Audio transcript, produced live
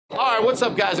Alright, what's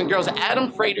up guys and girls?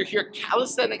 Adam Frater here,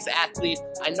 calisthenics athlete.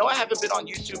 I know I haven't been on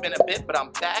YouTube in a bit, but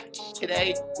I'm back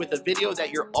today with a video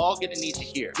that you're all gonna need to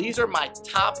hear. These are my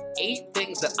top 8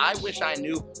 things that I wish I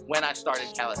knew when I started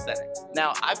calisthenics.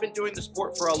 Now, I've been doing the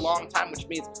sport for a long time, which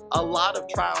means a lot of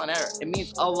trial and error. It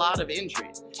means a lot of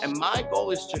injuries. And my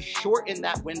goal is to shorten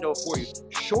that window for you.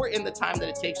 Shorten the time that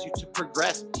it takes you to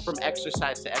progress from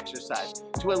exercise to exercise,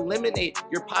 to eliminate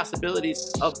your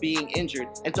possibilities of being injured,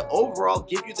 and to overall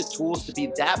give you the tools to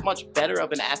be that much better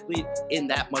of an athlete in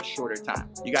that much shorter time.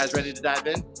 You guys ready to dive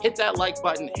in? Hit that like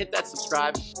button, hit that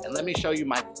subscribe, and let me show you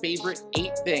my favorite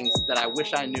 8 things that I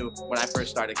wish I knew when I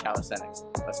first started calisthenics.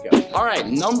 Let's go. All right,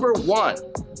 number 1,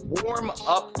 warm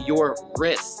up your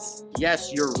wrists.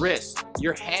 Yes, your wrists.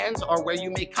 Your hands are where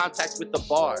you make contact with the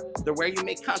bar. They're where you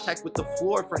make contact with the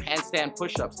floor for handstand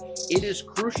push-ups. It is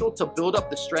crucial to build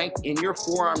up the strength in your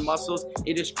forearm muscles.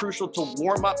 It is crucial to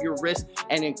warm up your wrist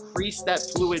and increase that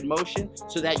fluid motion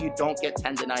so that you don't get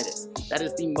tendinitis. That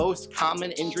is the most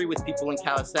common injury with people in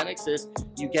calisthenics is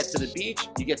you get to the beach,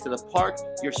 you get to the park,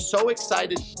 you're so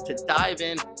excited to dive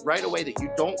in right away that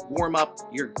you don't warm up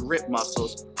your grip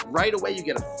muscles. Right away you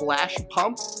get a flash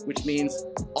pump, which means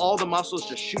all the muscles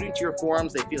just shoot into your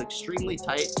forearms, they feel extremely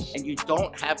tight, and you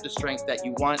don't have the strength that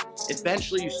you want.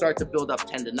 Eventually you start to build up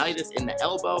tendinitis in the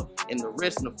elbow, in the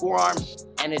wrist, in the forearm,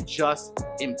 and it just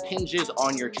impinges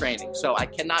on your training. So I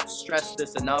cannot stress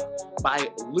this enough. By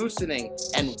loosening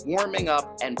and warming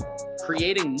up and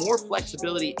creating more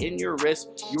flexibility in your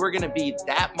wrist, you are gonna be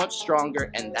that much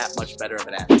stronger and that much better of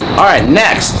an athlete. All right,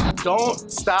 next,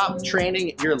 don't stop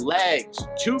training your legs.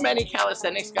 Too many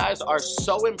calisthenics guys are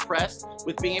so impressed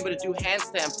with being able to do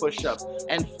handstand push-ups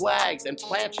and flags and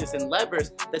planches and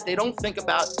levers that they don't think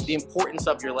about the importance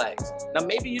of your legs. Now,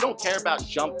 maybe you don't care about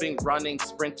jumping, running,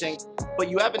 sprinting, but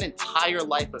you have an entire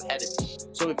life ahead of you.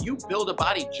 So if you build a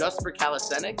body just for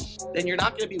calisthenics, then you're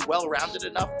not gonna be well-rounded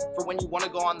enough for when you wanna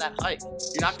go on that hike.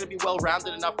 You're not gonna be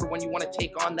well-rounded enough for when you wanna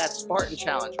take on that Spartan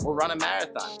challenge or run a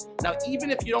marathon. Now, even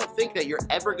if you don't think that you're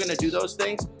ever gonna do those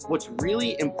things, what's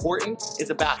really important is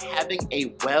about having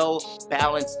a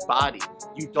well-balanced body.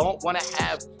 You don't wanna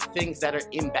have things that are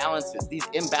imbalances. These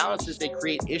imbalances, they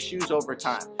create issues over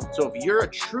time. So if you're a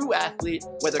true athlete,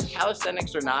 whether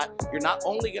calisthenics or not, you're not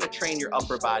only gonna train your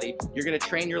upper body, you're gonna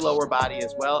train your lower body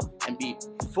as well and be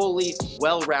fully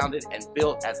well-rounded and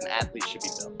built as an athlete should be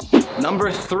built.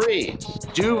 Number 3,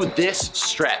 do this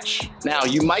stretch. Now,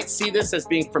 you might see this as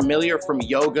being familiar from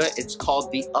yoga. It's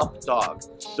called the up dog.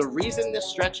 The reason this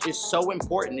stretch is so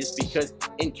important is because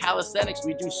in calisthenics,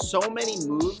 we do so many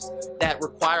moves that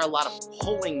require a lot of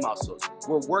pulling muscles.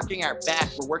 We're working our back,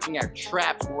 we're working our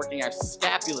traps, we're working our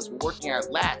scapulas, we're working our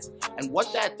lats. And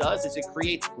what that does is it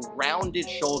creates rounded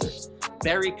shoulders.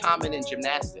 Very common in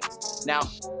gymnastics. Now,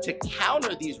 to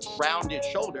counter these rounded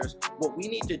shoulders, what we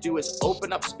need to do is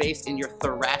open up space in your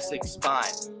thoracic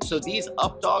spine. So these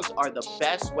up dogs are the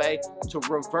best way to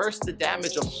reverse the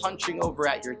damage of hunching over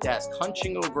at your desk,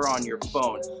 hunching over on your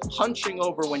phone, hunching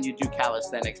over when you do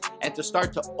calisthenics, and to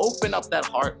start to open up that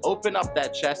heart, open up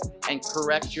that chest, and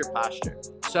correct your posture.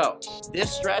 So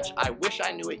this stretch, I wish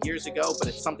I knew it years ago, but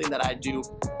it's something that I do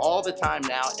all the time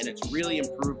now, and it's really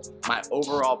improved my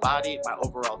overall body, my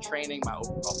overall training, my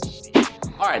overall physique.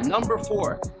 All right, number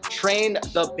 4, train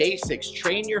the basics,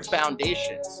 train your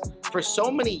foundations. For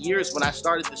so many years when I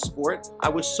started the sport, I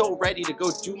was so ready to go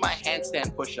do my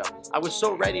handstand push-up. I was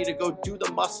so ready to go do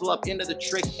the muscle up, into the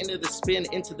trick, into the spin,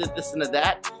 into the this and the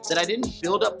that I didn't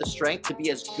build up the strength to be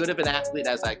as good of an athlete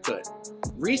as I could.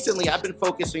 Recently, I've been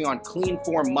focusing on clean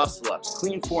form muscle-ups,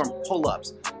 clean form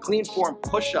pull-ups, clean form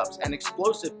push-ups and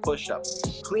explosive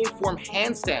push-ups, clean form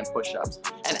handstand push-ups.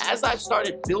 And as I've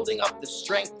started building up the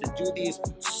strength to do these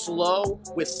slow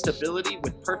with stability,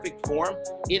 with perfect form,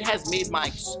 it has made my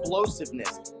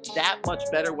explosiveness that much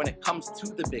better when it comes to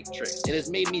the big tricks. It has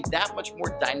made me that much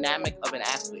more dynamic of an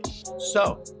athlete.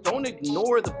 So don't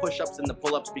ignore the push-ups and the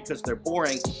pull-ups because they're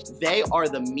boring. They are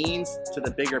the means to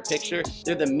the bigger picture.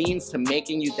 They're the means to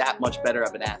making you that much better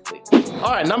of an athlete.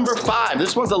 All right, number 5.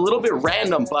 This one's a little bit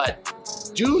random,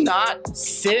 but do not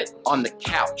sit on the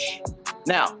couch.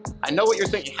 Now, I know what you're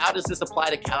thinking, how does this apply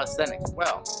to calisthenics?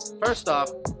 Well, first off,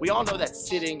 we all know that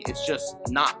sitting is just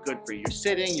not good for you. You're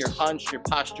sitting, you're hunched, your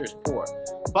posture is poor.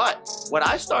 But what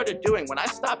I started doing when I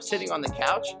stopped sitting on the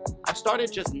couch, I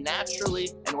started just naturally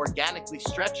and organically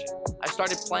stretching. I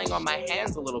started playing on my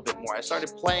hands a little bit more. I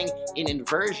started playing in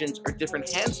inversions or different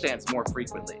handstands more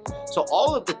frequently. So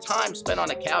all of the time spent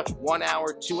on a couch, 1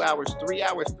 hour, 2 hours, 3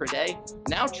 hours per day,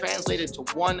 now translated to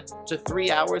 1 to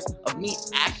 3 hours of me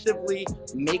actively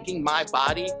making my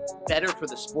body better for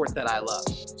the sport that I love.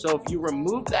 So if you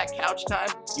remove that couch time,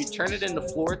 you turn it into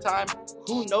floor time,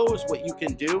 who knows what you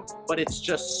can do, but it's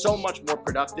just so much more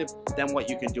productive than what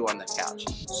you can do on the couch.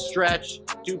 Stretch,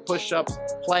 do push-ups,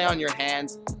 play on your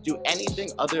hands, do anything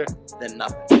other than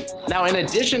nothing. Now, in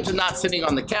addition to not sitting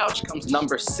on the couch comes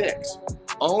number 6,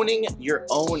 owning your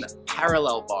own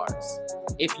parallel bars.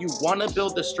 If you want to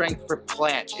build the strength for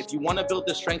planche, if you want to build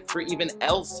the strength for even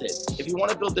𝗬𝗓, if you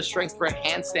want to build the strength for a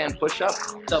handstand push-up,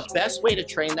 the best way to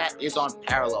train that is on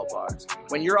parallel bars.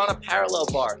 When you're on a parallel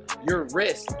bar, your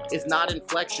wrist is not in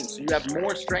flexion, so you have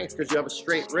more strength because you have a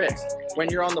straight wrist. When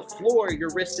you're on the floor, your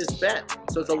wrist is bent,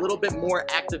 so it's a little bit more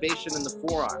activation in the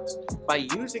forearms. By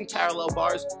using parallel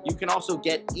bars, you can also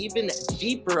get even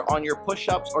deeper on your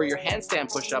push-ups or your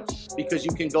handstand push-ups because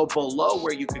you can go below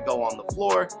where you could go on the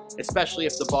floor, especially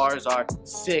if the bars are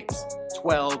 6,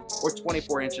 12, or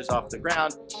 24 inches off the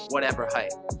ground, whatever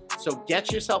height. So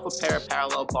get yourself a pair of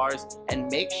parallel bars and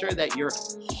make sure that you're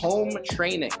home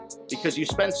training, because you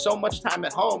spend so much time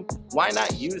at home. Why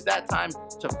not use that time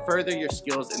to further your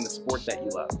skills in the sport that you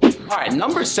love? All right,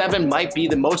 number 7 might be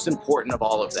the most important of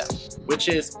all of them, which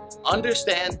is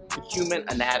understand the human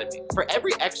anatomy. For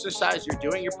every exercise you're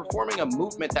doing, you're performing a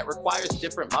movement that requires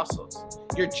different muscles.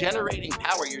 You're generating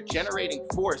power, you're generating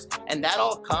force, and that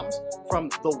all comes from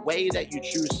the way that you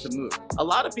choose to move. A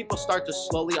lot of people start to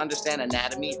slowly understand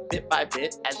anatomy bit by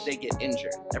bit as they get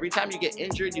injured. Every time you get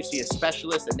injured, you see a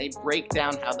specialist and they break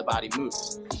down how the body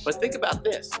moves. But think about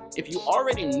this, if you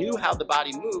already knew how the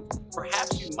body moved,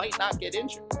 perhaps you might not get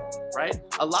injured, right?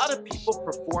 A lot of people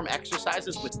perform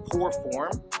exercises with poor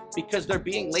form because they're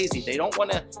being lazy. They don't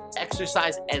want to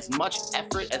exercise as much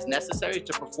effort as necessary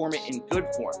to perform it in good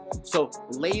form. So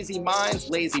lazy minds,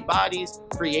 lazy bodies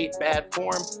create bad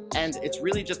form, and it's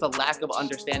really just a lack of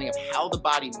understanding of how the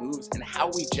body moves and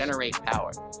how we generate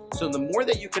power. So the more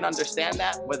that you can understand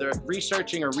that, whether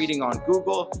researching or reading on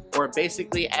Google or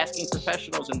basically asking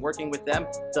professionals and working with them,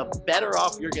 the better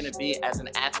off you're going to be as an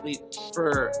athlete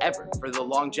forever, for the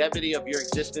longevity of your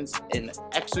existence in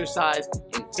exercise,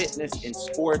 in fitness, in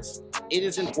sports. It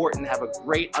is important to have a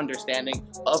great understanding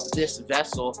of this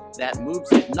vessel that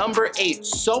moves it. Number 8,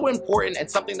 so important, and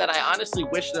something that I honestly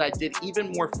wish that I did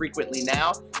even more frequently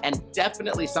now, and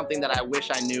definitely something that I wish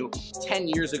I knew 10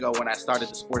 years ago when I started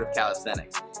the sport of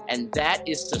calisthenics, and that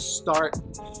is to start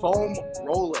foam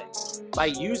rolling. By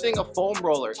using a foam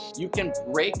roller, you can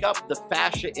break up the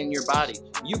fascia in your body.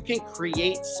 You can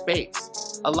create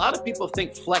space. A lot of people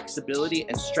think flexibility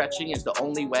and stretching is the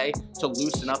only way to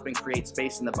loosen up and create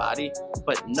space in the body,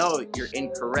 but no, you're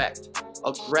incorrect.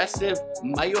 Aggressive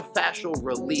myofascial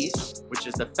release, which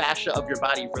is the fascia of your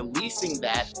body releasing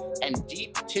that, and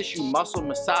deep tissue muscle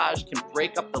massage can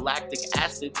break up the lactic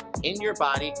acid in your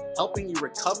body, helping you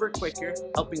recover quicker,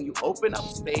 helping you open up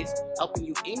space, helping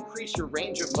you increase your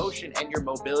range of motion and your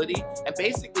mobility, and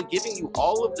basically giving you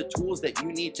all of the tools that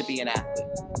you need to be an athlete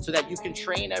so that you can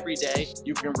train every day,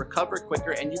 you can recover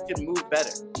quicker, and you can move better.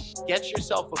 Get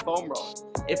yourself a foam roller.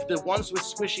 If the ones with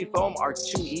squishy foam are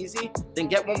too easy, then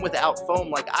get one without foam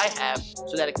like I have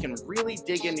so that it can really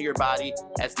dig into your body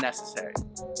as necessary.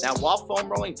 Now, while foam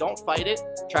rolling, don't fight it.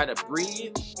 Try to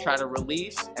breathe, try to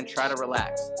release, and try to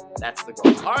relax. That's the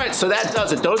goal. All right, so that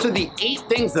does it. Those are the 8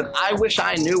 things that I wish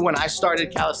I knew when I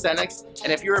started calisthenics.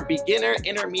 And if you're a beginner,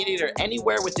 intermediate, or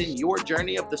anywhere within your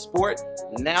journey of the sport,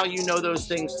 now you know those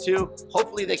things too.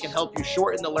 Hopefully they can help you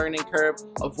shorten the learning curve,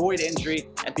 avoid injury,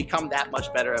 and become that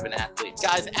much better of an athlete.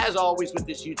 Guys, as always with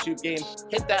this YouTube game,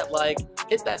 hit that like,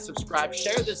 hit that subscribe,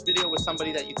 share this video with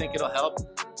somebody that you think it'll help,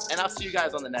 and I'll see you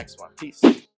guys on the next one. Peace.